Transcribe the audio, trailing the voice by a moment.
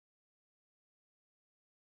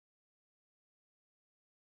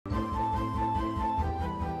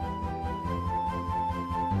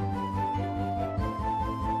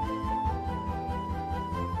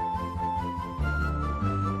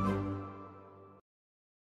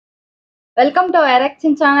Welcome to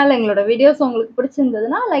erection channel. எங்களோட videos உங்களுக்கு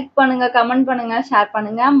பிடிச்சிருந்ததுன்னா லைக் பண்ணுங்க, கமெண்ட் பண்ணுங்க, ஷேர்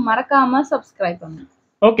பண்ணுங்க, மறக்காம சப்ஸ்கிரைப் பண்ணுங்க.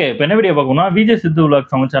 ஓகே, இப்போ என்ன வீடியோ பார்க்கணும்னா விஜய் சித்து விலாக்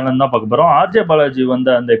சம சேனல் தான் பார்க்க போகிறோம். ஆர்ஜே பாலாஜி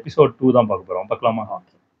வந்த அந்த எபிசோட் 2 தான் பார்க்க போகிறோம். பார்க்கலாமா?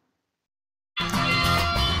 ஓகே.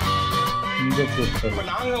 இப்போ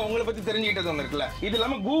நாங்க உங்களை பத்தி தெரிஞ்சுக்கிட்டது ஒண்ணு இருக்குல்ல, இது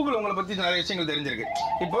இல்லாம கூகுள் உங்களை பத்தி நிறைய விஷயங்கள் தெரிஞ்சிருக்கு.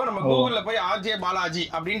 இப்போ நம்ம கூகுள்ல போய் ஆர்ஜே பாலாஜி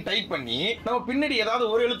அப்படின்னு டைப் பண்ணி நம்ம பின்னாடி ஏதாவது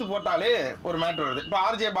ஒரு எழுத்து போட்டாலே ஒரு மேட்டர் வருது. இப்போ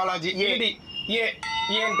ஆர்ஜே பாலாஜி ஏ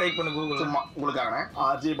ஏன் டைப் பண்ணு கூகுள், சும்மா உங்களுக்காக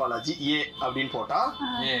ஆர்ஜே பாலாஜி ஏ அப்படின்னு போட்டா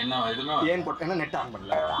என்ன ஏன் போட்டா என்ன நெட் ஆன்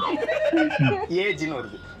பண்ணல ஏஜின்னு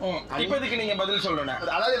வருது. இப்போ இதுக்கு நீங்க பதில் சொல்லணும்.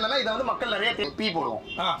 அதாவது என்னன்னா இதை வந்து மக்கள் நிறைய பி போடுவோம்.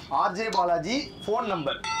 ஆர்ஜே பாலாஜி ஃபோன்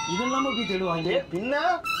நம்பர் இதெல்லாம் பி தேடுவாங்க. பின்ன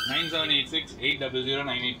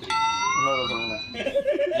 9786800983 இன்னொரு சொல்லுங்க.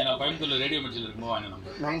 நான் கோயம்புத்தூர்ல ரேடியோ மிர்ச்சில் இருக்கும்போது வாங்கின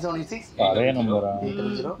நம்பர் 976 அதே நம்பரா?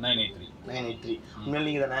 983 உண்மையில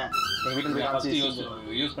நீங்க தானே எங்க வீட்டுல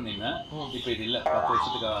யூஸ் பண்ணிருந்தேன். இப்போ இது இல்ல, 10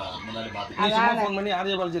 வருஷத்துக்கு முன்னாடி மாத்தி. நீ சும்மா ஃபோன் பண்ணி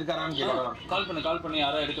ஆர்ஜே பாலாஜி இருக்காரான்னு கேட்கலாம். கால் பண்ணி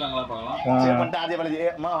யாரோ எடுக்கிறாங்களா பார்க்கலாம். சேவ் பண்ணிட்டு ஆர்ஜே பாலாஜி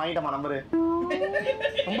அம்மா வாங்கிட்டமா நம்பர்.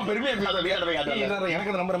 ரொம்ப பெருமையா இருக்கு.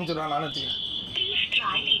 எனக்கு அந்த நம்பர் அனுப்பிச்சுடுறா, நானும் வச்சுக்கிறேன்.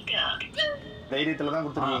 தைரியத்துல தான்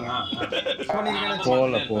கொடுத்துருக்கீங்க.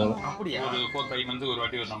 அப்படியா? ஒரு 4-5 மந்த்ஸ் ஒரு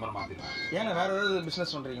வாட்டி ஒரு நம்பர் மாத்திடுவேன். ஏன்னா வேற ஏதாவது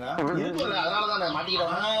பிசினஸ் பண்றீங்களா? அதனால தான்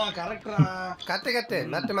மாட்டிக்கிறேன். கரெக்டா கரெக்ட்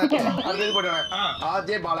மேட் அது இது போடுறேன்.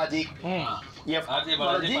 RJ Balaji RJ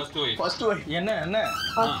Balaji first Y என்ன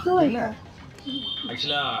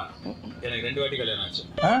ஆக்சுவலா எனக்கு 2 வாட்டி கல்யாணம் ஆச்சு.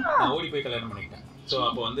 நான் ஓடி போய் கல்யாணம் பண்ணிக்கிட்டேன். ஸோ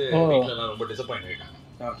அப்போ வந்து வீட்டில் நான் ரொம்ப டிசப்பாயிண்ட் ஆகிட்டேன்.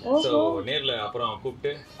 ஸோ நேரில் அப்புறம்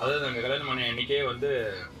கூப்பிட்டு, அதாவது நாங்கள் கல்யாணம் பண்ண அன்னைக்கே வந்து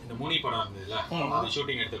இந்த முனி படம் இருந்ததுல, அது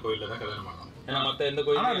ஷூட்டிங் எடுத்த கோயிலில் தான் கல்யாணம் பண்ணோம். ஏன்னா மற்ற எந்த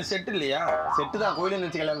கோயில் அது செட் இல்லையா? செட்டு தான் கோயில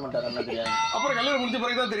நினைச்சு கல்யாணம் பண்ணிட்டாரு. என்ன தெரியாது. அப்புறம் கல்யாணம் முடிஞ்ச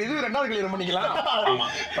பிறகு தான் தெரியுது ரெண்டாவது கல்யாணம் பண்ணிக்கலாம்.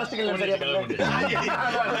 ஃபர்ஸ்ட் கல்யாணம் சரியா பண்ணல.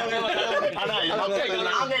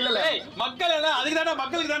 நாங்க இல்ல மக்கள் என்ன அதுக்கு தானே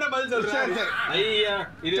மக்களுக்கு தானே பதில் சொல்றேன். ஐயா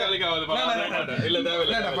இது வேலைக்கு ஆகாது. இல்ல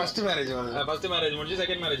தேவையில்லை. இல்ல ஃபர்ஸ்ட் மேரேஜ் வந்து ஃபர்ஸ்ட் மேரேஜ் முடிஞ்சு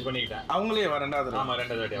செகண்ட் மேரேஜ் பண்ணிக்கிட்டேன். அவங்களே ரெண்டாவது. ஆமா,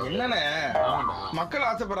 ரெண்டாவது வாட்டி. என்னன்னு மக்கள்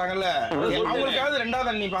ஆசைப்படுறாங்கல்ல, அவங்களுக்காவது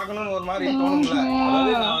ரெண்டாவது நீ பார்க்கணும்னு ஒரு மாதிரி தோணும்ல.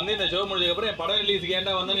 அதாவது நான் வந்து இந்த ஷோ முடிஞ்சதுக்கு அப்புறம் என் படம் ரிலீஸ்க்கு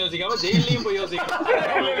ஏன்டா வந்தேன்னு யோசிக்காம ஜெயிலையும் போய் அது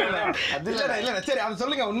இல்ல சரி அது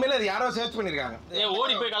சொல்லுங்க. உண்மையில அது யாரோ சர்ச் பண்ணிருக்காங்க.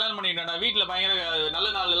 ஓடி போய் கல்யாணம் பண்ணிட்டேன். வீட்டுல பயங்கர நல்ல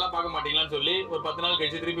நாள் எல்லாம் பார்க்க மாட்டீங்களான்னு சொல்லி ஒரு 10 நாள்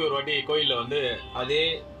கழிச்சு திருப்பி ஒரு வாட்டி கோயில்ல வந்து அதே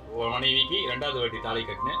மனைவிக்கு 2வது வாட்டி தாலி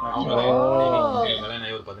கட்டினேன்.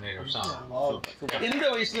 கல்யாணம் ஒரு 17 வருஷம். எந்த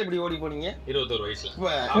வயசுல இப்படி ஓடி போனீங்க? 21 வயசுல.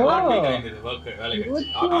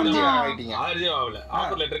 ஆர்ஜே ஆகல.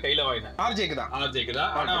 ஆஃபர் லெட்டர் கையில வாங்கினேன். ஆர்ஜேக்கு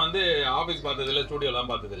தான். ஆனா வந்து ஆபீஸ் பார்த்ததுல ஸ்டுடியோ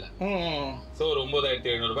எல்லாம் பார்த்ததில்ல. சோ ஒரு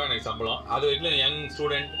 9,500 ரூபாய் எனக்கு சம்பளம். அது வரைக்கும் யங்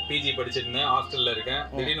ஸ்டூடெண்ட், பிஜி படிச்சிருந்தேன், ஹாஸ்டல்ல இருக்கேன்.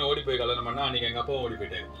 திடீர்னு ஓடி போய் கல்யாணம் பண்ணா அன்னைக்கு எங்க அப்பாவும் ஓடி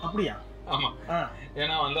போயிட்டாரு. அப்படியா? ஆமா.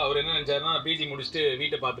 ஏன்னா வந்து அவர் என்ன நினைச்சாருன்னா பிஜி முடிச்சுட்டு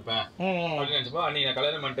வீட்டை பாத்துப்பேன் அப்படின்னு நினைச்சப்போ அன்னைக்கு நான்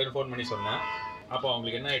கல்யாணம் பண்ணிட்டேன்னு ஃபோன் பண்ணி சொன்னேன். அப்போ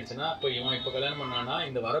அவங்களுக்கு என்ன ஆயிடுச்சுன்னா, இப்போ இவன் இப்போ கல்யாணம் பண்ணானா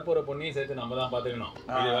இந்த வரப்போற பொண்ணையும் சேர்த்து நம்ம தான் பாத்துக்கணும்,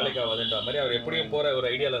 இது வேலைக்கு ஆகாதுன்ற மாதிரி அவர் எப்படியும் போற ஒரு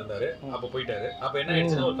ஐடியால இருந்தாரு. அப்போ போயிட்டாரு. அப்போ என்ன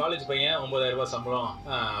ஆயிடுச்சுன்னா, ஒரு காலேஜ் பையன் 9,000 ரூபாய் சம்பளம்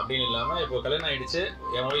அப்படின்னு இல்லாம இப்போ கல்யாணம் ஆயிடுச்சு.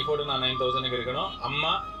 என் ஒய்ஃபோட நான் 9,000 இருக்கணும்.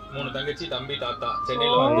 அம்மா, 3 தங்கச்சி, தம்பி, தாத்தா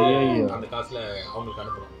சென்னையில வந்து அந்த காசுல அவங்களுக்கு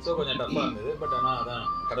அனுப்புறோம். ஸோ கொஞ்சம் டஃபா இருந்தது. பட் ஆனா அதான்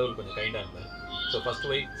கடவுள் கொஞ்சம் கைண்டா இருந்தாரு. So first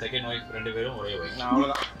wife, second wife 2 பேரும் ஒரே ஒய்ஃப்.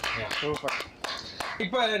 அவ்வளோதான். சூப்பர்.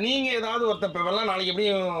 இப்போ நீங்க ஏதாவது ஒருத்தப்பெல்லாம் நாளைக்கு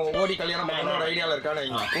எப்படியும் ஓடி கல்யாணம் பண்ணணும் ஒரு ஐடியாவில் இருக்கானு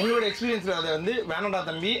உங்களோட எக்ஸ்பீரியன்ஸ்ல அதை வந்து வேணாண்டா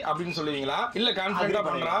தம்பி அப்படின்னு சொல்லுவீங்களா, இல்ல கான்ஃபிடண்டா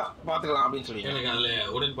பண்றா பாத்துக்கலாம் அப்படின்னு சொல்லி? எனக்கு அதுல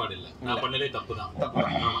உடன்பாடு இல்லை. நான் பண்ணதே தப்பு தான்.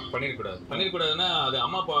 பண்ணிருக்கூடாதுன்னா அது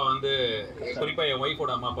அம்மா அப்பா வந்து, குறிப்பா என்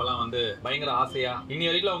ஒய்ஃபோட அம்மா அப்பாலாம் வந்து பயங்கர ஆசையா இன்னி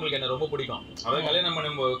வரைக்கும் அவங்களுக்கு என்ன ரொம்ப பிடிக்கும். அதாவது கல்யாணம்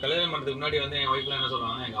பண்ணுறதுக்கு முன்னாடி வந்து என் ஒய்ஃப்லாம் என்ன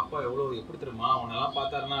சொல்லுவாங்க, எங்க அப்பா எவ்வளவு எப்படி தெரியுமா அவனெல்லாம்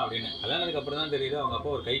பார்த்தாருன்னா அப்படின்னு. கல்யாணத்துக்கு அப்புறம் தான் தெரியுது அவங்க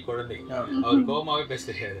அப்பா ஒரு கை குழந்தை, அவர் கோபமாவே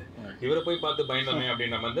பேச தெரியாது, இவரை போய் பார்த்து பயந்தோமே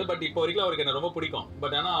அப்படின்ற மாதிரி. பட் இப்போ வரைக்கும் அவருக்கு என்ன ரொம்ப பிடிக்கும்.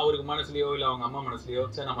 பட் ஆனா அவருக்கு மனசுலயோ இல்ல அவங்க அம்மா மனசுலயோ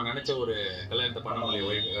சரி நம்ம நினைச்ச ஒரு கல்யாணத்தை பண்ண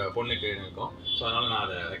முடியும் பொண்ணுக்கு இருக்கும். ஸோ அதனால நான்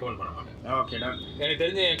அதை ரெக்கமெண்ட் பண்ண மாட்டேன். ஓகே. எனக்கு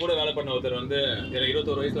தெரிஞ்ச என் கூட வேலை பண்ண ஒருத்தர் வந்து எனக்கு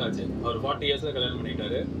 21 வயசுல ஆச்சு. அவர் 40 இயர்ஸ்ல கல்யாணம்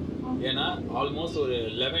பண்ணிட்டாரு. ஏன்னா ஆல்மோஸ்ட் ஒரு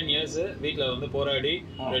 11 இயர்ஸ் வீட்டுல வந்து போராடி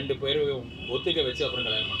 2 பேரும் ஒத்துக்க வச்சு அப்புறம்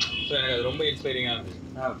கல்யாணம் பண்ணாங்க. ஸோ எனக்கு அது ரொம்ப இன்ஸ்பைரிங்கா இருந்துச்சு.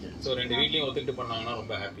 ஸோ 2 வீட்லயும் ஒத்துக்கிட்டு பண்ணாங்கன்னா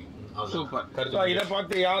ரொம்ப ஹாப்பி. சூப்பர். இத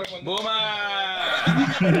பார்த்து யாரும்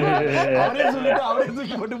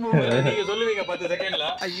நீங்க சொல்லுவீங்க 10 செகண்ட்ல,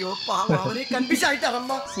 ஐயோ பாவம் அவரே கன்ஃபியூஸ்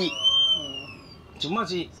ஆயிட்டாரம்மா. சும்மா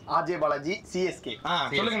ஆர்ஜே பாலாஜி சிஎஸ்கே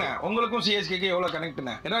சொல்லுங்க. உங்களுக்கும் சிஎஸ்கேக்கு எவ்வளவு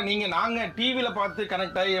கனெக்ட்னா? ஏன்னா நீங்க நாங்க டிவில பார்த்து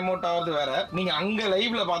கனெக்ட் ஆகி எமோட் ஆகிறது வேற, நீங்க அங்க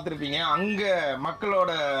லைவ்ல பார்த்திருப்பீங்க. அங்க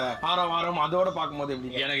மக்களோட ஆரவாரம் அதோட பார்க்கும்போது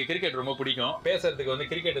எப்படி? எனக்கு கிரிக்கெட் ரொம்ப பிடிக்கும். பேசுறதுக்கு வந்து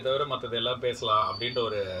கிரிக்கெட்டை தவிர மற்றது எல்லாம் பேசலாம் அப்படின்ற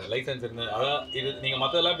ஒரு லைசன்ஸ் இருந்தது. அதான் இது நீங்க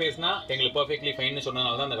மற்றதெல்லாம் பேசினா எங்களுக்கு பர்ஃபெக்ட்லி ஃபைன்னு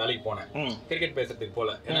சொன்னனால தான் அந்த வேலைக்கு போனேன். கிரிக்கெட் பேசுறதுக்கு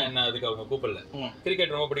போல. ஏன்னா என்ன அதுக்கு அவங்க கூப்பிடல.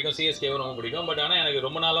 கிரிக்கெட் ரொம்ப பிடிக்கும், சிஎஸ்கேவும் ரொம்ப பிடிக்கும். பட் ஆனா எனக்கு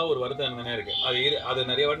ரொம்ப நாளா ஒரு வருத்தம் இருந்தே இருக்கு. அது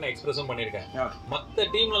நிறைய வாட்டி நான் எக்ஸ்பிரஸும் பண்ணியிருக்கேன். மத்த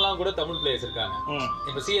டீம்லலாம் கூட தமிழ் பிளேயர்ஸ் இருக்காங்க.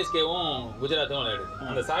 இப்ப சிஎஸ்கேவும் குஜராத்தும் விளையாடுது.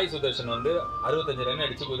 அந்த சாய் சுதர்ஷன் வந்து 65 ரன்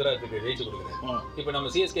அடிச்சு குஜராத்துக்கு ஜெயிச்சு கொடுக்குறாரு. இப்ப நம்ம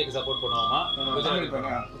சிஎஸ்கேக்கு சப்போர்ட் பண்ணுவோமா?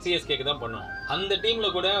 குஜராத் சிஎஸ்கேக்கு தான் பண்ணுவோம். அந்த டீம்ல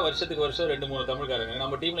கூட வருஷத்துக்கு வருஷம் 2-3 தமிழ்காரங்க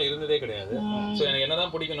நம்ம டீம்ல இருந்ததே கிடையாது. சோ எனக்கு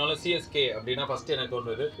என்னதான் பிடிக்கும்னாலும் சிஎஸ்கே அப்படின்னா ஃபர்ஸ்ட் எனக்கு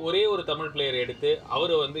தோன்றது ஒரே ஒரு தமிழ் பிளேயர் எடுத்து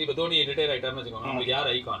அவரை வந்து இப்ப தோனி ரிட்டையர் ஆயிட்டாருன்னு வச்சுக்கோங்க, நம்மளுக்கு யார்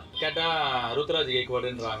ஐகான் கேட்டா ருத்ராஜ்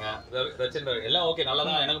கேக்வாடுன்றாங்க, ரச்சன் எல்லாம் ஓகே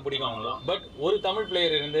நல்லதான் எனக்கு பிடிக்கும் அவங்களும். பட் ஒரு தமிழ்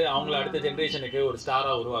பிளேயர் இருந்து அவங்கள அடுத்த ஜெனரேஷனுக்கு ஒரு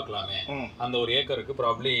ஸ்டாரா உருவாக்கலாமே, அந்த ஒரு ஏக்கருக்கு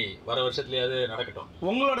ப்ராப்ளி வர வருஷத்துலயாவது நடக்கட்டும்.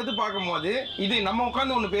 உங்களோட இது பார்க்கும்போது இது நம்ம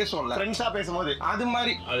உட்காந்து ஒண்ணு பேசுவோம்ல ஃப்ரெண்ட்ஸா பேசும்போது அது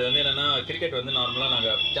மாதிரி அது வந்து என்னன்னா கிரிக்கெட் வந்து நார்மலா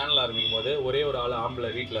நாங்க சேனல் ஆரம்பிக்கும் போது ஒரே ஒரு ஆள் ஆம்பளை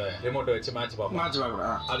வீட்டுல ரிமோட்டை வச்சு மேட்ச் பார்ப்போம்.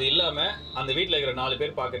 அது இல்லாம அந்த வீட்டுல இருக்கிற 4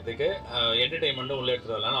 பேர் பாக்கிறதுக்கு என்டர்டைன்மெண்ட்டும் உள்ள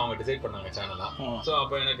எடுத்துட்டு வரலாம் அவங்க டிசைட் பண்ணாங்க சேனலா. சோ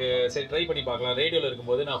அப்ப எனக்கு சரி ட்ரை பண்ணி பார்க்கலாம், ரேடியோல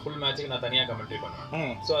இருக்கும்போது நான் ஃபுல் மேட்சுக்கு நான் தனியா கமெண்ட்ரி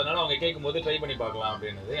பண்ணுவேன். சோ அதனால அவங்க கேட்கும் போது ட்ரை பண்ணி பார்க்கலாம்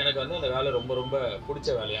அப்படின்னு எனக்கு வந்து அந்த வேலை ரொம்ப ரொம்ப பிடிச்ச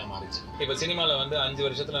வேலையா மாறிச்சு. இப்ப சினிமால வந்து 5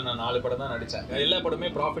 வருஷத்துல நான் 4 படம் தான் நடிச்சேன். எல்லா படமே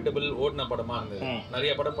ப்ராஃபிட்டபிள் ஓடின படமா இருந்தது.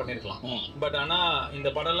 நிறைய படம் பண்ணிருக்கலாம். பட் ஆனா இந்த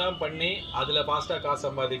படம் எல்லாம் பண்ணி அதுல ஃபாஸ்டா காசு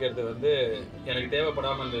சம்பாதிக்கிறது வந்து எனக்கு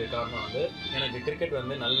தேவைப்படாம இருந்தது. காரணம் வந்து எனக்கு கிரிக்கெட்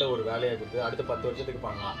வந்து நல்ல ஒரு வேலையா கொடுத்து அடுத்த 10 வருஷத்துக்கு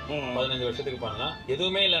பண்ணலாம், 15 வருஷத்துக்கு பண்ணலாம்.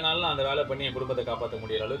 எதுவுமே இல்லைனாலும் அந்த வேலை பண்ணி என் குடும்பத்தை காப்பாற்ற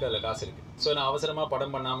முடியற அளவுக்கு அதுல காசு இருக்கு. சோ நான் அவசரமா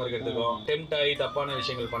படம் பண்ணாம இருக்கிறதுக்கும் டெம்ட் ஆகி தப்பான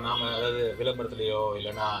விஷயங்கள் பண்ணாம, அதாவது விளம்பரத்திலயோ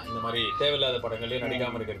இல்லைன்னா இந்த மாதிரி தேவையில்லாத படங்களையும்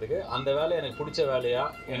நடிக்காம இருக்கிறதுக்கு அந்த வேலை எனக்கு பிடிச்ச வேலையா,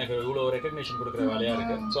 எனக்கு இவ்வளவு ரெகக்னிஷன் கொடுக்குற வேலையா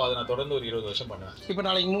இருக்கு. சோ அதை நான் தொடர்ந்து ஒரு 20 வருஷம் பண்ணுவேன். இப்ப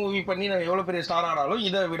நாளைக்கு மூவி பண்ணி நான் எவ்வளவு பெரிய ஸ்டார் ஆனாலும்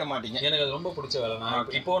இதை விட மாட்டீங்க. எனக்கு அது ரொம்ப பிடிச்ச வேலை.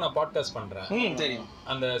 நான் இப்போ நான் பாட்காஸ்ட் பண்றேன். சரி,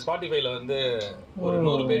 அந்த ஸ்பாட்டிஃபைல வந்து ஒரு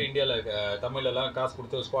 100 பேர் இந்தியால தமிழ்ல எல்லாம் காசு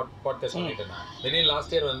கொடுத்து பாட்காஸ்ட் பண்ணிட்டு இருந்தாங்க. திடீர்னு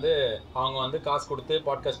லாஸ்ட் இயர் வந்து அவங்க வந்து காசு கொடுத்து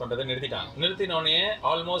பாட்காஸ்ட் பண்றதை நிறுத்திட்டாங்க. நிறுத்தினோடனே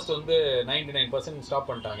ஆல்மோஸ்ட் வந்து 99% ஸ்டாப்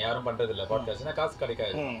பண்ணிட்டாங்க. யாரும் பண்றது இல்ல பாட்காஸ்ட், காசு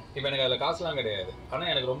கிடைக்காது. இப்ப எனக்கு அதுல காசுலாம் கிடையாது, ஆனா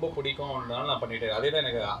எனக்கு ரொம்ப பிடிக்கும் நான் பண்ணிட்டு. அதேதான்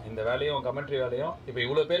எனக்கு இந்த வேலையும் கமெண்ட்ரி வேலையும் இப்ப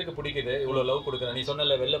இவ்வளவு பேருக்கு பிடிக்குது, இவ்வளவு லவ் கொடுக்குறேன். நீ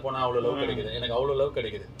சொன்னல வெளில போனா அவ்வளவு லவ் கிடைக்குது, எனக்கு அவ்வளவு லவ்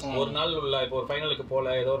கிடைக்குது. ஒரு நாள் உள்ள இப்போ ஒரு ஃபைனலுக்கு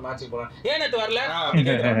போல ஏதோ ஒரு மேட்சுக்கு போலாம், ஏன் நேத்து வரல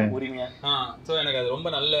உரிமையா. சோ எனக்கு அது ரொம்ப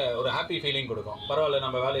நல்ல ஒரு ஹாப்பி ஃபீலிங் கொடுக்கும். பரவாயில்ல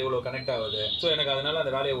நம்ம வேலை இவ்வளவு கனெக்ட் ஆகுது. சோ எனக்கு அதனால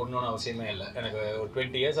அந்த வேலையை ஒண்ணு அவசியமே இல்லை. எனக்கு ஒரு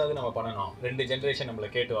 20 years ஆகுது நம்ம பண்ணணும், 2 ஜெனரேஷன் நம்மள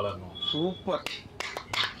கேட்டு வளரணும். சூப்பர்.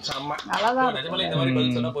 நிஜமாலே இந்த மாதிரி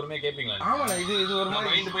பதில் சொன்னா பொறுமையா கேப்பீங்களா? ஆமா, இது ஒரு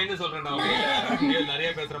மாதிரி பயந்து சொல்றேன்டா. நிறைய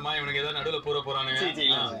பேசுறமா இவனுக்கு ஏதோ நடுவுல போறானுங்க.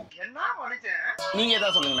 என்ன மனுஷன் நீங்க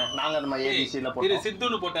ஏதாவது சொல்லுங்க, நாங்க அந்த மாதிரி ஏபிசில போட்டு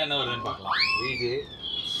சித்துன்னு போட்டா என்ன வருதுன்னு பார்க்கலாம். விஜே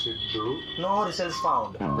சித்து நோ ரிசல்ட்ஸ்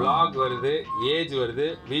ஃபவுண்ட், vlog வருது, ஏஜ் வருது,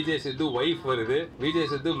 விஜய் சித்து வைஃப் வருது,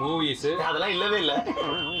 விஜய் சித்து மூவிஸ், அதெல்லாம் இல்லவே இல்ல.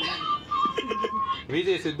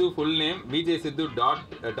 விஜய் சித்து ஃபுல் நேம், விஜய் சித்து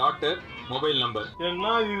டாட்டர், மொபைல் நம்பர்.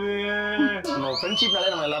 என்ன இது நம்ம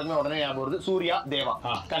ஃப்ரெண்ட்ஷிப்னாலே நம்ம எல்லாருமே உடனே ஞாபகம் வருது சூர்யா தேவா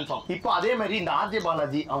கன்ஃபார்ம். இப்போ அதே மாதிரி இந்த ஆர்ஜே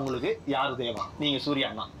பாலாஜி அவங்களுக்கு யாரு தேவா? நீங்க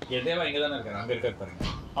சூர்யாண்ணா. என் தேவா இங்க தானே இருக்காரு, அங்க இருக்காரு பாருங்க.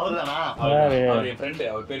 அவர்தானா? அவர் என் ஃப்ரெண்ட்,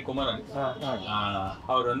 அவர் பேர் குமரன்.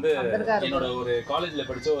 அவர் வந்து என்னோட ஒரு காலேஜ்ல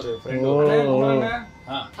படிச்ச ஒரு ஃப்ரெண்ட்.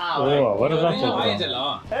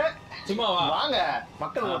 சும்மா வாங்க,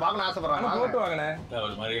 மக்கள் பார்க்கணும் ஆசைப்படுறாங்க, போட்டு வாங்கினே.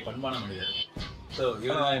 ஒரு மாதிரி பண்பான மனிதர். ஸோ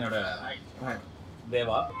இவர் தான் என்னோட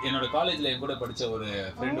தேவா. என்னோட காலேஜ்ல என் கூட படிச்ச ஒரு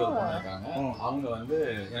ஃப்ரெண்ட் ஒரு பொண்ணு இருக்காங்க. அவங்க வந்து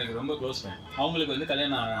எனக்கு ரொம்ப க்ளோஸ் ஃப்ரெண்ட். அவங்களுக்கு வந்து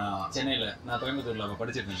கல்யாணம் சென்னையில, நான் கோயம்புத்தூர்ல அப்ப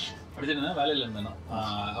படிச்சுட்டு இருந்தேன், வேலையில இருந்தேன்.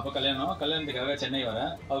 அப்ப கல்யாணத்துக்காக சென்னை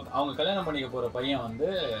வரேன். அவங்க கல்யாணம் பண்ணிக்க போற பையன் வந்து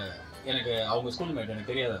எனக்கு அவங்க ஸ்கூல் மேட்,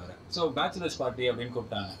 எனக்கு தெரியாது அவரை. ஸோ பேச்சுலர்ஸ் பார்ட்டி அப்படின்னு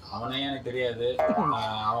கூப்பிட்டாங்க. அவனே எனக்கு தெரியாது,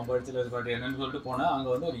 அவன் பேச்சுலர்ஸ் பார்ட்டி என்னன்னு சொல்லிட்டு போனா அங்க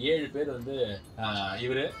வந்து ஒரு 7 பேர் வந்து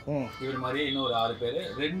இவர் மாதிரி இன்னும் ஒரு 6 பேர்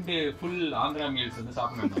 2 ஃபுல் ஆந்திரா மீல்ஸ் வந்து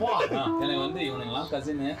சாப்பிடணும். எனக்கு வந்து இவனுங்கெல்லாம்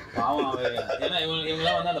கசினு பாவம். ஏன்னா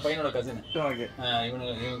இவங்கெல்லாம் வந்து அந்த பையனோட கசினு.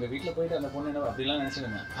 இவங்க வீட்டுல போயிட்டு அந்த பொண்ணு என்ன அப்படிலாம்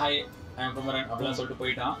நினைச்சிருந்தேன். ஹாய் குமரன் அப்படிலாம் சொல்லிட்டு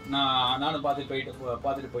போயிட்டான். நானும்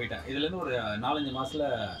பார்த்துட்டு போயிட்டேன். இதுல இருந்து ஒரு 4-5 மாசத்துல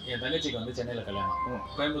என் தங்கச்சிக்கு வந்து சென்னையில கல்யாணம்.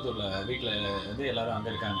 கோயம்புத்தூர்ல வீட்டுல வந்து எல்லாரும்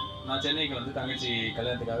அங்க இருக்காங்க. நான் சென்னைக்கு வந்து தங்கச்சி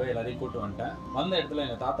கல்யாணத்துக்காக எல்லாரையும் கூப்பிட்டு வந்துட்டேன். வந்த இடத்துல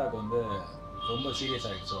எங்க தாத்தாக்கு வந்து ரொம்ப சீரியஸ்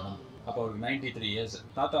ஆயிடுச்சு உடம்பு. அப்போ ஒரு 93 years.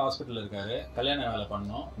 தாத்தா ஹாஸ்பிட்டல் இருக்காரு, கல்யாண வேலை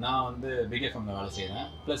பண்ணோம். நான் வந்து பிக் எஃப்எம்ல வேலை செய்யறேன்.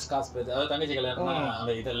 பிளஸ் காசு, அதாவது தங்கச்சி கல்யாணம்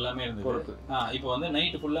அந்த இது எல்லாமே இருந்தது. இப்போ வந்து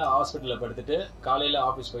நைட்டு ஃபுல்லா ஹாஸ்பிட்டல்ல படுத்துட்டு காலையில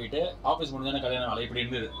ஆஃபீஸ் போயிட்டு ஆஃபீஸ் முடிஞ்சானே கல்யாண வேலை இப்படி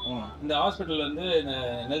இருந்தது. இந்த ஹாஸ்பிட்டல் வந்து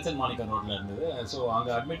நெல்சன் மாணிக்கம் ரோட்ல இருந்தது. ஸோ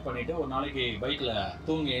அங்க அட்மிட் பண்ணிட்டு ஒரு நாளைக்கு பைக்ல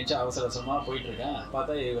தூங்கி எழுந்து அவசரமா போயிட்டு இருக்கேன்.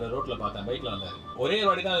 பார்த்தா இவரை ரோட்ல பார்த்தேன், பைக்ல வந்தாரு. ஒரே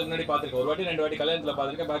வாட்டி தான் முன்னாடி பாத்திருக்கேன், ஒரு வாட்டி 2 வாட்டி கல்யாணத்துல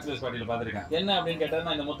பாத்திருக்கேன், பேச்சுலர்ஸ் பார்ட்டியில பாத்திருக்கேன். என்ன அப்படின்னு கேட்டா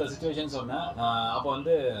நான் இந்த மொத்த சிச்சுவேஷன் சொன்னேன். அப்போ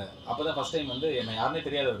வந்து அப்பதான் ஃபர்ஸ்ட் டைம் வந்து என்ன யாருன்னே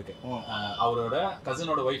தெரியாது அவருக்கு. அவரோட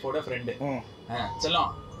கசினோட ஒய்ஃபோட ஃப்ரெண்டு.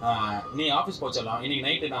 செல்லம் நீ ஆஃபீஸ் போச்சலாம், இன்னைக்கு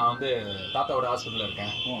நைட்டு நான் வந்து தாத்தாவோட ஹாஸ்பிட்டல்ல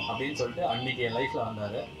இருக்கேன் அப்படின்னு சொல்லிட்டு அன்னைக்கு என் லைஃப்ல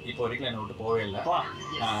வந்தாரு. இப்போ வரைக்கும் என்னை விட்டு போவே இல்லை.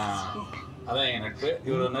 அதான் என் நட்பு.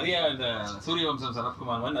 இவர் நிறைய இந்த சூரியவம்சம்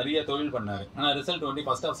சரத்குமார் மாதிரி நிறைய தொழில் பண்ணாரு. ஆனா ரிசல்ட் வந்து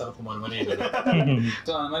ஃபர்ஸ்ட் ஆஃப் சரத்குமார் மாதிரி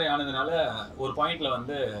ஸோ அந்த மாதிரி ஆனதுனால ஒரு பாயிண்ட்ல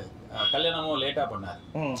வந்து கல்யாணமும் லேட்டா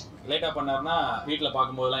பண்ணாருன்னா வீட்டுல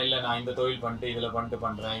பார்க்கும்போதெல்லாம் இல்ல நான் இந்த தொழில் பண்ணிட்டு இதுல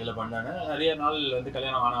பண்றேன் இதுல பண்றேன்னு நிறைய நாள் வந்து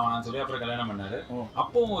கல்யாணம் வேணாம்னு சொல்லி அப்புறம் கல்யாணம் பண்ணாரு.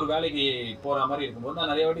 அப்பவும் ஒரு வேலைக்கு போற மாதிரி இருக்கும்போது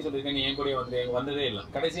நான் நிறைய வாட்டி சொல்லியிருக்கேன் நீ என் கூட வந்ததே இல்லை.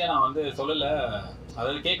 கடைசியா நான் வந்து சொல்லல,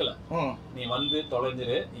 அதாவது கேட்கல, நீ வந்து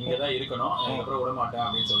தொலைஞ்சிரு இங்கதான் இருக்கணும் அதுக்கப்புறம் விட மாட்டேன்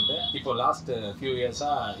அப்படின்னு சொல்லிட்டு இப்போ லாஸ்ட் ஃபியூ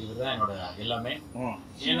இயர்ஸா இவர் தான் என்னோட எல்லாமே.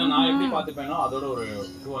 ஏன்னா நான் எப்படி பார்த்துப்பேனோ அதோட ஒரு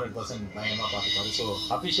 200% பயங்கரமா பார்த்துப்பாரு. ஸோ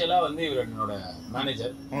அபிஷியலா வந்து இவர் என்னோட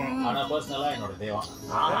மேனேஜர், ஆனா பர்சனலா என்னோட தேவா.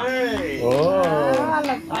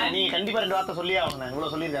 நீங்க கண்டிப்பா 2 வார்த்தை சொல்லி ஆகணும்.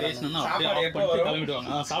 இவ்வளவு சொல்லியிருக்காரு.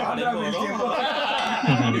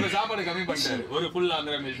 சாப்பாடு கம்மி பண்ணிட்டாரு, ஒரு ஃபுல்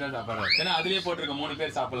ஆந்திரா மீல்ஸ் தான் சாப்பிடுறாரு. ஏன்னா அதுலயே போட்டிருக்க 3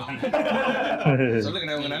 பேர் சாப்பிடலாம்.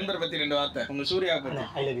 சொல்லுங்க உங்க நண்பர் பத்தி 2 வார்த்தை. உங்க சூர்யா பத்தி.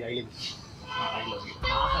 I love you.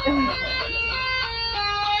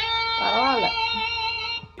 பரவாயில்ல.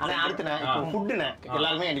 ஆனா அடுத்துண்ணே இப்போ ஃபுட்டுண்ணே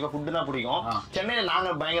எல்லாருமே கண்டிப்பா ஃபுட்டு தான் பிடிக்கும். சென்னையில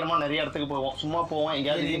நாங்க பயங்கரமா நிறைய இடத்துக்கு போவோம், சும்மா போவோம்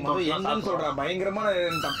எங்கேயாவது சொல்றா பயங்கரமா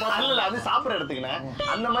தப்பா இல்ல அது சாப்பிடுற இடத்துக்குண்ணே.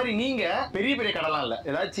 அந்த மாதிரி நீங்க பெரிய பெரிய கடைலாம் இல்ல,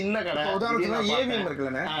 ஏதாவது சின்ன கடை. உதாரணத்துக்கு ஏவிஎம்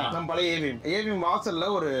இருக்குல்லண்ணே, நம்ம பழைய ஏவிஎம் வாசல்ல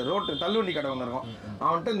ஒரு ரோட்டு தள்ளுவண்டி கடை ஒன்று இருக்கும்.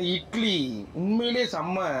 அவன்கிட்ட இந்த இட்லி உண்மையிலேயே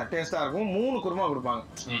செம்ம டேஸ்டா இருக்கும். 3 குருமா கொடுப்பாங்க,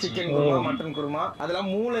 சிக்கன் குருமா மட்டன் குருமா,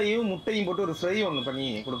 அதெல்லாம் மூளையும் முட்டையும் போட்டு ஒரு ஃப்ரை ஒன்று பண்ணி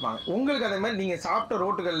கொடுப்பாங்க. உங்களுக்கு அதே மாதிரி நீங்க சாப்பிட்ட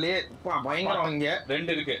ரோட்டுகள்லயே பயங்கரம் இங்க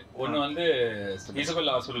 2 இருக்கு. ஒன்னு வந்து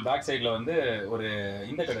இசபெல்லா ஹாஸ்பிடல் பேக் சைடுல வந்து ஒரு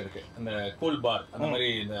இந்த கடை இருக்கு, அந்த கூல் பார் அந்த மாதிரி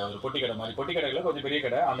இந்த ஒரு பொட்டி கடை மாதிரி. பொட்டி கடையில கொஞ்சம் பெரிய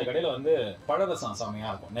கடை. அந்த கடையில வந்து பழரசம் செமையா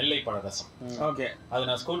இருக்கும், நெல்லை பழரசம். ஓகே, அது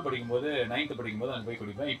நான் ஸ்கூல் படிக்கும்போது 9th படிக்கும்போது அங்க போய்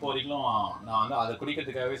குடிப்பேன். இப்போ வரைக்கும் நான் வந்து அதை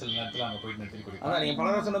குடிக்கிறதுக்காகவே சில நேரத்துல அங்க போயிட்டு நிறுத்தி குடிப்பேன். நீங்க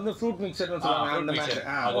பழரசம் வந்து ஃப்ரூட் மிக்சர்னு சொல்லுவாங்க,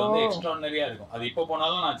 அது வந்து எக்ஸ்ட்ரானரியா இருக்கும். அது இப்போ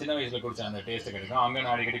போனாலும் நான் சின்ன வயசுல குடிச்ச அந்த டேஸ்ட் கிடைக்கும். அங்க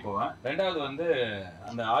நான் அடிக்கடி போவேன். 2வது வந்து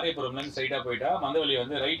அந்த ஆரியபுரம்ல இருந்து ஸ்ட்ரைட்டா போயிட்டா மந்தவெளி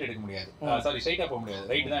வந்து ரைட் எடுக்க முடியாது, சாரி ஸ்ட்ரைட்டா போக முடியாது,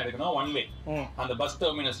 ரைட் தான் எடுக்கணும், 1 வே. அந்த பஸ்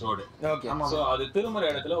டெர்மினஸ் ரோடு. சோ அது திருமுறை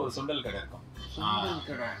இடத்துல ஒரு சுண்டல் கடை இருக்கும்.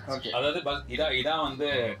 அதாவது பஸ் இதான் வந்து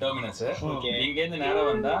டெர்மினஸ். இங்க இருந்து நேரா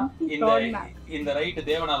வந்தா இந்த ரைட்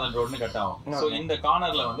தேவநாதன் ரோடுன்னு கட் ஆகும். சோ இந்த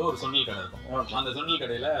கார்னர்ல வந்து ஒரு சுண்டல் கடை இருக்கும். அந்த சுண்டல்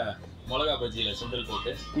கடையில மிளகா பஜ்ஜியில சுண்டல்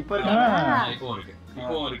போட்டு இப்பவும்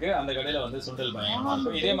இருக்கு. அந்த கடையில வந்து சுண்டல் பயங்கரமா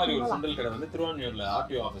இருக்கும். இதே மாதிரி ஒரு சுண்டல் கடை வந்து திருவான்மியூர்ல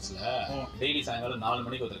ஆர்டிஓ ஆபீஸ்ல டெய்லி சாயங்காலம் 4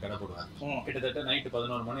 மணிக்கு ஒருத்தர் கடை போடுவார். கிட்டத்தட்ட நைட்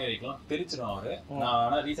 11 மணி வரைக்கும் தெரிச்சிடும் அவரு. நான்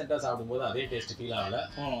ஆனா ரீசெண்டா சாப்பிடும்போது அதே டேஸ்ட் ஃபீல் ஆகல,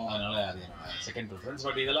 அதனால அது செகண்ட் ப்ரிஃபரன்ஸ்.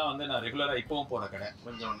 பட் இதெல்லாம் வந்து நான் ரெகுலரா இப்பவும் போற கடை.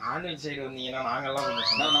 கொஞ்சம் நான்வெஜ் சைடு வந்தீங்கன்னா நாங்கெல்லாம்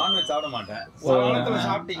நான் நான்வெஜ் சாப்பிட மாட்டேன்.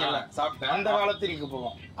 சாப்பிட்டீங்கல்ல, சாப்பிட்டேன். அந்த காலத்திற்கு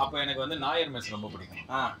போவோம். அப்ப எனக்கு வந்து நாயர் மெஸ் ரொம்ப பிடிக்கும்.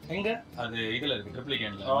 எங்க அது இதுல இருக்கு,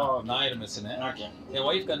 ட்ரிப்ளிகேன்ல நாயர் மெஸ்னு. என்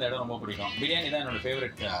ஒய்ஃப்க்கு அந்த இடம் ரொம்ப பிடிக்கும். பிரியாணி தான் என்னோட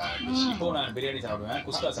ஃபேவரட் டிஷ். இப்போ நான் பிரியாணி சாப்பிடுவேன்,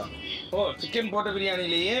 குஸ்கா சாப்பிடுவேன். சிக்கன் போட்ட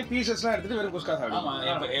பிரியாணிலேயே பீசஸ்லாம் எடுத்துட்டு வெறும் குஸ்கா சாப்பிடுவேன்.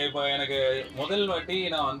 ஆமா, இப்போ எனக்கு முதல் வாட்டி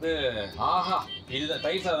நான் வந்து ஆஹா இதுதான்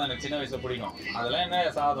தயிர் சாதம் எனக்கு சின்ன வயசுல பிடிக்கும். அதெல்லாம் என்ன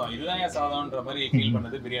சாதம், இதுதான் ஏன் சாதம்ன்ற மாதிரி ஃபீல்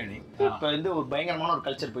பண்ணது பிரியாணி. இப்ப வந்து ஒரு பயங்கரமான ஒரு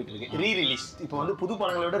கல்ச்சர் போயிட்டு இருக்கு, ரீ ரிலீஸ். இப்போ வந்து புது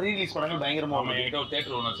படங்களை விட ரீ ரிலீஸ் படங்கள் பயங்கரமா என்கிட்ட ஒரு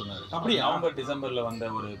தியேட்டர் ஓனர் சொன்னாரு. அப்படி நவம்பர் டிசம்பர்ல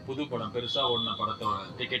வந்த ஒரு புது படம் பெருசா ஓடின படத்தோட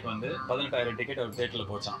டிக்கெட் வந்து 18,000 டிக்கெட் ஒரு தியேட்டர்ல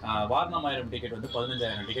போச்சான். வாரணமாயிரம் டிக்கெட் வந்து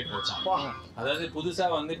 15,000 டிக்கெட் போச்சான். அதாவது புதுசா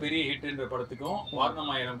வந்து பெரிய ஹிட்ன்ற படத்துக்கும்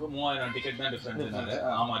வாரணமாயிரம்க்கும் 3,000 டிக்கெட் தான் டிஃபரன்ஸ்.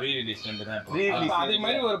 ஆமா, ரீ ரிலீஸ் தான். அதே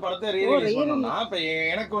மாதிரி ஒரு படத்தை ரீ ரிலீஸ் பண்ணோம்னா இப்ப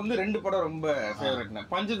எனக்கு வந்து 2 படம் ரொம்ப ஃபேவரட்.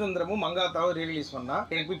 பஞ்சதந்திரமும் மங்காத்தாவும் ரீ ரிலீஸ் பண்ணா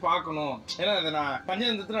எனக்கு போய் பார்க்கணும். ஏன்னா நான்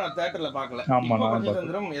பஞ்சதந்திரத்தை நான் தியேட்டர்ல பார்க்கல.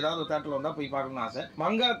 பஞ்சதந்திரம் ஏதாவது தியேட்டர்ல வந்தா போய் பார்க்கணும்னு ஆசை.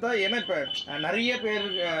 மங்காத்தா ஏன்னா இப்ப நிறைய பேர்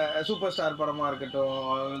சூப்பர் ஸ்டார் படமா இருக்கட்டும்,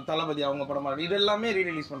 தளபதி அவங்க படமா இருக்கட்டும், இது எல்லாமே ரீ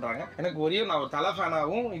ரிலீஸ் பண்றாங்க. எனக்கு ஒரே நான் ஒரு தலை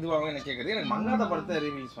ஃபேனாவும் இதுவாகவும் எனக்கு கேட்குறது எனக்கு மங்காத்தா படத்தை ரீ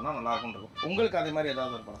ரிலீஸ் பண்ணா நல்லா இருக்கும். உங்களுக்கு அதே மாதிரி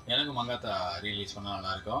ஏதாவது ஒரு படம்? எனக்கு மங்காத்தா ரிலீஸ் பண்ணா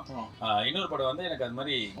நல்லா இருக்கும். இன்னொரு படம் வந்து எனக்கு அது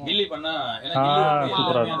மாதிரி கில்லி பண்ணா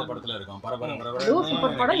எனக்கு அந்த படத்துல இருக்கும் பரபர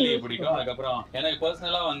பிடிக்கும். அதுக்கப்புறம் எனக்கு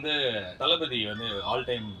பர்சனலா வந்து தளபதி வந்து ஆல்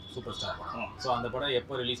டைம் சூப்பர் ஸ்டார் படம். ஸோ அந்த படம்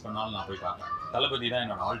எப்போ ரிலீஸ் பண்ணாலும் நான் போய் பார்ப்பேன். தளபதி தான்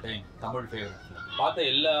என்னோட ஆல் டைம் தமிழ் ஃபேவரட். பார்த்த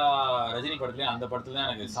எல்லா ரஜினி படத்துலயும் அந்த படத்துல தான்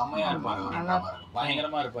எனக்கு செம்மையா இருப்பாரு,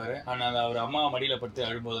 பயங்கரமா இருப்பாரு. ஆனா அவர் அம்மா மடியில படுத்து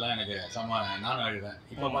அழும்போதெல்லாம் எனக்கு செம்ம, நானும் அழுவேன்.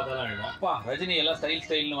 இப்ப பார்த்தாலும் அழுவேன். அப்பா ரஜினி எல்லாம்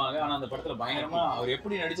ஸ்டைல்னு வாங்க, ஆனா அந்த படத்துல பயங்கரமா அவர்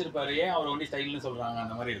எப்படி நடிச்சிருப்பாரு, ஏன் அவர் ஒண்டி ஸ்டைல்னு சொல்றாங்க,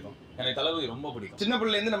 அந்த மாதிரி இருக்கும். எனக்கு தளபதி ரொம்ப பிடிக்கும். சின்ன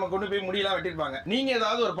பிள்ளைல இருந்து நம்ம கொண்டு போய் முடியெல்லாம் வெட்டிருப்பாங்க. நீங்க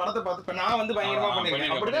ஏதாவது ஒரு படத்தை பார்த்து இப்ப நான் வந்து பயங்கரமா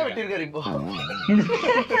பண்ணிருக்கேன், அப்படிதான் வெட்டிருக்காரு. இப்போ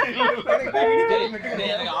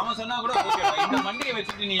அவன் சொன்னா கூட இந்த மண்டியை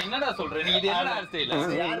வச்சுட்டு நீ என்னடா சொல்ற, நீ இது என்ன ஸ்டைல்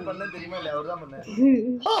யார் பண்ண தெரியுமா இல்ல, அவர்தான் பண்ண.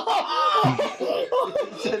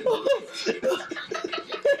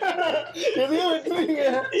 எதையோ வெட்டுறீங்க.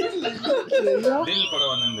 தில்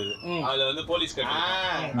படம் வந்திருந்தது. அதுல வந்து போலீஸ்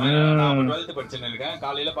நான் 12th படிச்சுன்னு இருக்கேன்.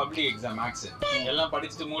 காலையில பப்ளிக் எக்ஸாம் மேக்ஸ் எல்லாம்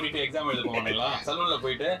படிச்சுட்டு மூடிட்டு எக்ஸாம் எழுத போவாங்களா, சலூன்ல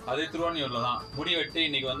போயிட்டு அதே திருவானியூர்ல தான் முடி வெட்டி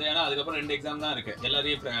இன்னைக்கு வந்து, ஏன்னா அதுக்கப்புறம் 2 எக்ஸாம் தான் இருக்கு,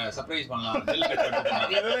 எல்லாரையும் சர்ப்ரைஸ் பண்ணலாம்.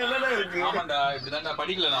 ஆமாண்டா, இப்படிதான்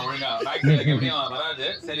படிக்கல நான் ஒழுங்கா, மேக்ஸ் எனக்கு எப்படியும் வராது.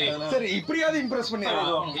 சரி சரி, இப்படியாவது இம்ப்ரெஸ்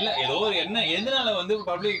பண்ணிடுறோம். இல்ல ஏதோ ஒரு எதனால வந்து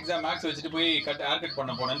பப்ளிக் எக்ஸாம் மேக்ஸ் வச்சுட்டு போய் ஹேர் கட்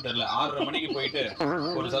பண்ண போனேன்னு தெரியல. 6:30 மணிக்கு போயிட்டு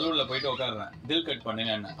ஒரு சலூன்ல போயிட்டு உட்காடுறேன். தில் கட்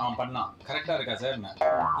பண்ணுங்க, அவன் பண்ணான். கரெக்டா இருக்கா சார்,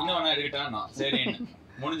 இன்னும் வேணா எடுக்கிட்டான். சரின்னு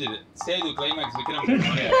முடிஞ்சது. சேது கிளைமேக்ஸ் விக்ரம்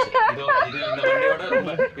இதோ இது இந்த வண்டியோட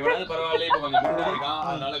ரொம்ப இவனாவது பரவாயில்ல, இப்ப கொஞ்சம் குண்டா இருக்கான்,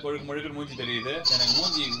 அதனால முழுக்க மூஞ்சி தெரியுது. எனக்கு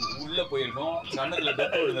மூஞ்சி உள்ள போயிருக்கும், கண்ணுல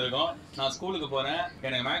டெத் விழுந்திருக்கும். நான் ஸ்கூலுக்கு போறேன்,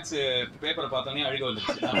 எனக்கு மேக்ஸ் பேப்பரை பார்த்தோன்னே அழுக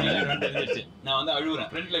வந்துருச்சு. தெரிஞ்சிருச்சு. நான் வந்து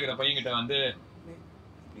அழுகுறேன். ஃப்ரெண்ட்ல இருக்கிற பையன் கிட்ட வந்து,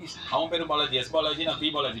 அவன் பேரு பாலாஜி, எஸ் பாலாஜி, நான்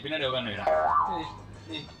பி பாலாஜி, பின்னாடி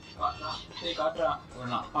உட்காந்துக்கிறேன். காட்டுறா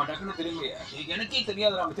அவன் டக்குனு திரும்பி, எனக்கே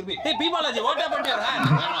தெரியாதுடா, திரும்பி பி பாலாஜி ஓட்டா பண்ணிட்டு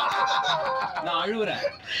நான் அழுவுறேன்.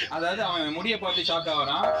 அதாவது அவன் முடிய பார்த்து ஷாக்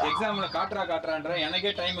ஆகிறான். எக்ஸாம்ல காட்டுறான்ற,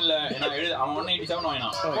 எனக்கே டைம் இல்ல, நான் அவன் 187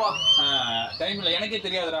 வாங்கினான், டைம் இல்ல, எனக்கே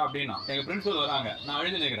தெரியாதுடா அப்படின்னா. எங்க பிரின்சிபல் வராங்க, நான்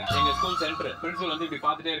அழுது நிற்கிறேன். எங்க ஸ்கூல் சென்டர் பிரின்சிபல் வந்து இப்படி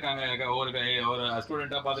பார்த்துட்டே இருக்காங்க, ஒரு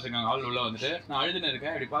ஸ்டூடெண்டா பார்த்துட்டு இருக்காங்க, ஹால் உள்ள வந்துட்டு. நான் அழுதுன்னு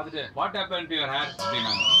இருக்கேன், இப்படி பார்த்துட்டு what happen to your hair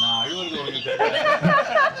அப்படின்னாங்க. நான் அழுவுறது உங்களுக்கு தெரியல,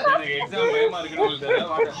 எனக்கு எக்ஸாம் பயமா இருக்குன்னு உங்களுக்கு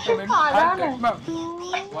தெரியல.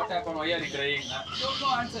 What happened? Why are you crying? No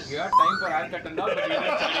answer. You have time for haircut and all, but you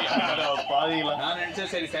didn't study. நான் நினைச்சேன்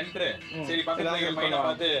சரி சென்டர், சரி பக்கத்துல இருக்க பையனை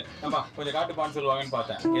பார்த்து நம்ம கொஞ்சம் காட்டுப்பான்னு சொல்லுவாங்கன்னு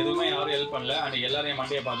பார்த்தேன். எதுவுமே யாரும் ஹெல்ப் பண்ணல. அன்னைக்கு எல்லாரையும்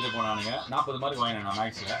மண்டையை பார்த்துட்டு போனானுங்க. 40 மார்க் வாங்கினேன் நான்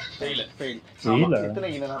மேக்ஸ்ல. ஃபெயில். எத்தனை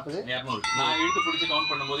 40? 200. நான் இழுத்து பிடிச்சி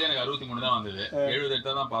கவுண்ட் பண்ணும்போது எனக்கு 63 தான் வந்தது.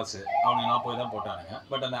 78 தான் பாஸ். அவனுக்கு 40 தான் போட்டானுங்க.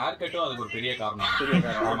 பட் அந்த ஹேர் கட்டும் அதுக்கு ஒரு பெரிய காரணம்,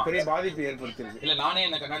 பெரிய பாதிப்பு ஏற்படுத்திருக்கு. இல்ல நானே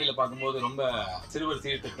என்ன கண்ணாடியில பார்க்கும்போது ரொம்ப சிறுவர்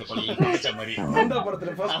சீர்திருத்த பள்ளி மாதிரி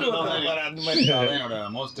என்னோட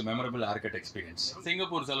most memorable haircut experience.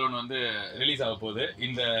 Singapore salon வந்து ரிலீஸ் ஆக போகுது.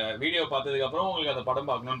 இந்த வீடியோ பார்த்ததுக்கு அப்புறம் உங்களுக்கு அந்த படம்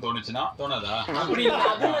பார்க்கணும்னு தோணுச்சுன்னா, தோணாதா?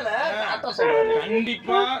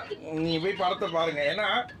 கண்டிப்பா நீ போய் படத்தை பாருங்க. ஏன்னா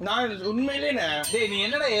நான் உண்மையிலேயே நீ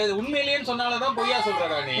என்னடா உண்மையிலேயே சொன்னாலதான் பொய்யா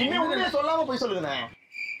சொல்றா? நீ உண்மையை சொல்லாம போய் சொல்லுங்க.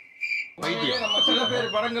 சில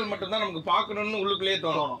பேர் படங்கள் மட்டும்தான் நமக்கு பார்க்கணும்னு உள்ளுக்குள்ளேயே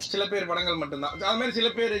தோணும். சில பேர் படங்கள் மட்டும்தான். அது மாதிரி சில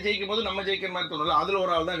பேர் ஜெயிக்கும் போது நம்ம ஜெயிக்கிற மாதிரி தோணும்ல, அதுல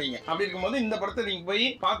ஒரு ஆள் தான் நீங்க. அப்படி இருக்கும்போது இந்த படத்தை நீங்க போய்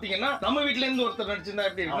பாத்தீங்கன்னா, நம்ம வீட்டுல இருந்து ஒருத்தர் நடிச்சிருந்தா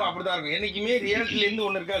எப்படி இருக்கும், அப்படிதான் இருக்கும். என்னைக்குமே ரியாலிட்டில இருந்து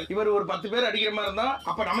ஒண்ணு இருக்காது. இவர் ஒரு 10 பேர் அடிக்கிற மாதிரி இருந்தா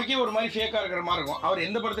அப்ப நமக்கே ஒரு மாதிரி ஃபேக்கா இருக்கிற மாதிரி இருக்கும். அவர்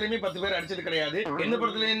எந்த படத்துலயுமே 10 பேர் அடிச்சது கிடையாது. எந்த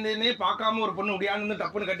படத்துல இருந்தே பார்க்காம ஒரு பொண்ணு உடையான்னு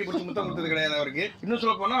டப்புன்னு கட்டி பிடிச்சி முத்தம் கொடுத்தது கிடையாது அவருக்கு. இன்னும்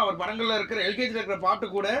சொல்ல போனா அவர் படங்கள்ல இருக்கிற எல்கேஜில இருக்கிற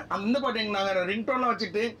பாட்டு கூட, அந்த பாட்டு நாங்க ரிங்டோன்லாம்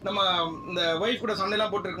வச்சுட்டு நம்ம இந்த ஒய்ஃப் கூட சண்டை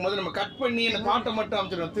எல்லாம் போட்டு இருக்கும்போது நம்ம கட் பண்ணி அந்த பாட்டை மட்டும்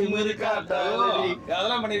அமைச்சிருக்கோம்.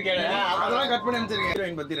 அதெல்லாம் பண்ணிருக்கேன். அதெல்லாம் கட் பண்ணி அமைச்சிருக்கேன்.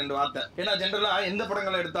 ஹீரோயின் பத்தி 2 வார்த்தை. ஏன்னா ஜென்ரலா எந்த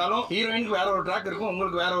படங்கள் எடுத்தாலும் ஹீரோயினுக்கு வேற ஒரு ட்ராக் இருக்கும்,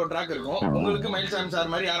 உங்களுக்கு வேற ஒரு ட்ராக் இருக்கும். உங்களுக்கு மயில்சாமி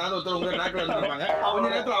சார் மாதிரி யாராவது ஒருத்தர் உங்க ட்ராக்ல இருந்திருப்பாங்க. கொஞ்ச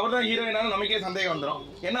நேரத்தில் அவர் தான் ஹீரோயினாலும் நமக்கே சந்தேகம் வந்துடும்.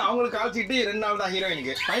 ஏன்னா அவங்களுக்கு கால்ச்சிட்டு 2 நாள் தான்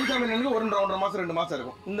ஹீரோயினுக்கு. மயில்சாமி 1.5 மாசம் 2 மாசம்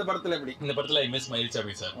இருக்கும். இந்த படத்துல எப்படி? இந்த படத்துல miss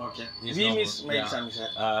Mayilsamy sir. Okay, we miss Mayilsamy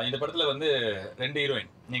sir. இந்த படத்துல வந்து 2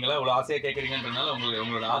 ஹீரோயின். நீங்களா இவ்வளவு ஆசையா கேக்குறீங்கன்றனால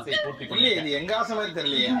உங்களோட ஆசையை பூர்த்தி பண்ணி. இல்ல இது எங்க ஆசை மாதிரி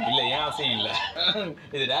தெரியலையே. இல்ல என் ஆசையும் இல்ல,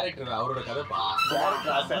 இது டைரக்டர் அவரோட கதைப்பா.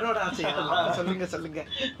 அவரோட ஆசை. சொல்லுங்க.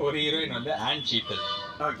 ஒரு ஹீரோயின் வந்து ஆன் சீத்தல்.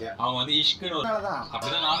 ஓகே, அவங்க வந்து இஷ்குன்னு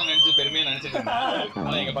அப்படிதான் நானும் நினைச்சு பெருமையா நினைச்சிட்டு இருந்தேன்.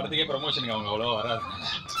 ஆனா எங்க படத்துக்கே ப்ரமோஷனுக்கு அவங்க அவ்வளவு வராது.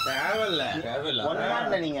 தேவையில்ல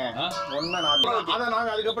ஒன்னா நீங்க ஒன்னா அதான் நாங்க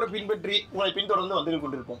அதுக்கப்புறம் பின்பற்றி உங்களை பின்தொடர்ந்து வந்து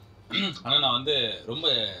கொண்டிருப்போம். ஆனா நான் வந்து ரொம்ப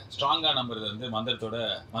ஸ்ட்ராங்கா நம்புறது வந்து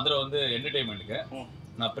மந்திரம் வந்து என்டர்டைன்மெண்ட்டுக்கு.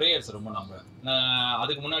 நான் ப்ரேயர்ஸ் ரொம்ப நம்புறேன். நான்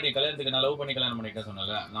அதுக்கு முன்னாடி கல்யாணத்துக்கு நான் லவ் பண்ணி கல்யாணம் பண்ணிட்டேன்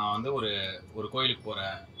சொன்னல, நான் வந்து ஒரு கோயிலுக்கு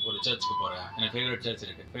போறேன், ஒரு சர்ச்சுக்கு போறேன். எனக்கு ஃபேவரட் சர்ச்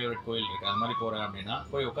இருக்கு, ஃபேவரட் கோயில் இருக்கு. அது மாதிரி போறேன் அப்படின்னா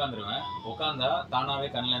போய் உட்காந்துருவேன். உட்காந்தா தானாவே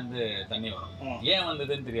கண்ணுல இருந்து தண்ணி வரும். ஏன்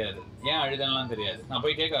வந்ததுன்னு தெரியாது, ஏன் அழுதன்லாம் தெரியாது. நான்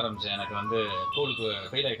போய் கேட்க ஆரம்பிச்சேன். எனக்கு வந்து ஸ்கூலுக்கு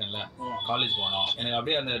ஃபெயில் ஆயிட்டேன்ல, காலேஜ் போனோம், எனக்கு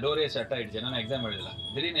அப்படியே அந்த டோரே ஷட் ஆயிடுச்சு. ஏன்னா நான் எக்ஸாம் எழுதல.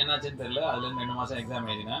 திடீர்னு என்னாச்சுன்னு தெரியல. அதுல இருந்து 2 மாசம்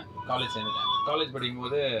எக்ஸாம் எழுதினேன். காலேஜ் சேர்ந்துட்டேன். காலேஜ்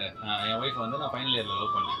படிக்கும்போது என் ஒய்ஃப் வந்து நான் ஃபைனல் இயர்ல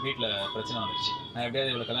லவ் பண்ணேன். வீட்டுல பிரச்சனை வந்துருச்சு. நான் எப்படியாவது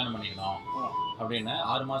இவ்வளவு கல்யாணம் பண்ணிக்கணும் அப்படின்னு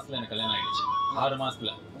 6 மாசத்துல எனக்கு கல்யாணம் ஆயிடுச்சு. 6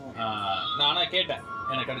 மாசத்துல நான் ஆனா கேட்டேன்,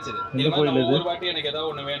 எனக்கு கிடைச்சது. ஒரு வாட்டி எனக்கு ஏதாவது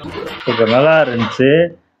ஒண்ணு வேணும். நல்லா இருந்துச்சு.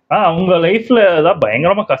 அவங்க லைஃப்ல ஏதாவது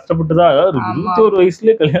பயங்கரமா கஷ்டப்பட்டு தான், அதாவது 21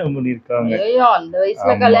 வயசுலயே கல்யாணம் பண்ணிருக்காங்க.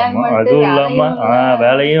 அதுவும் இல்லாம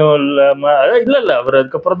வேலையும் இல்லாம, அதான் இல்ல அவர்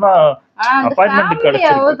அதுக்கப்புறம் தான் அப்பாயின்மெண்ட்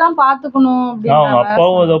கிடைச்சிருக்கு. அவங்க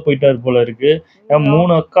அப்பாவும் ஏதோ போயிட்டாரு போல இருக்கு.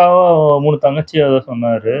 3 அக்காவா 3 தங்கச்சி ஏதோ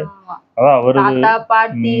சொன்னாரு. அதான் அவரு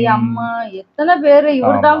பாட்டி அம்மா எத்தனை பேரு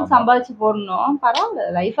இவர்தான் சம்பாதிச்சு போடணும்.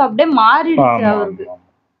 பரவாயில்ல, லைஃப் அப்படியே மாறிடுச்சு அவருக்கு.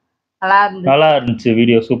 நல்லா இருந்துச்சு,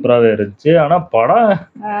 வீடியோ சூப்பராவே இருந்துச்சு. ஆனா படம்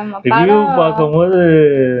ரிவ்யூ பார்க்கும்போது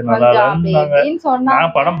நல்லா இல்லைன்னாங்க.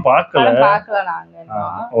 நான் படம் பார்க்கல,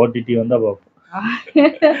 ஓடிடி வந்தா பார்ப்போம்.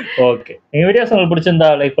 ஓகே, எங்க வீடியோஸ் உங்களுக்கு பிடிச்சிருந்தா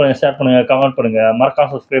லைக் பண்ணுங்க, ஷேர் பண்ணுங்க, கமெண்ட் பண்ணுங்க,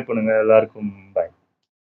 மறக்காம சப்ஸ்கிரைப் பண்ணுங்க. எல்லாருக்கும் பை.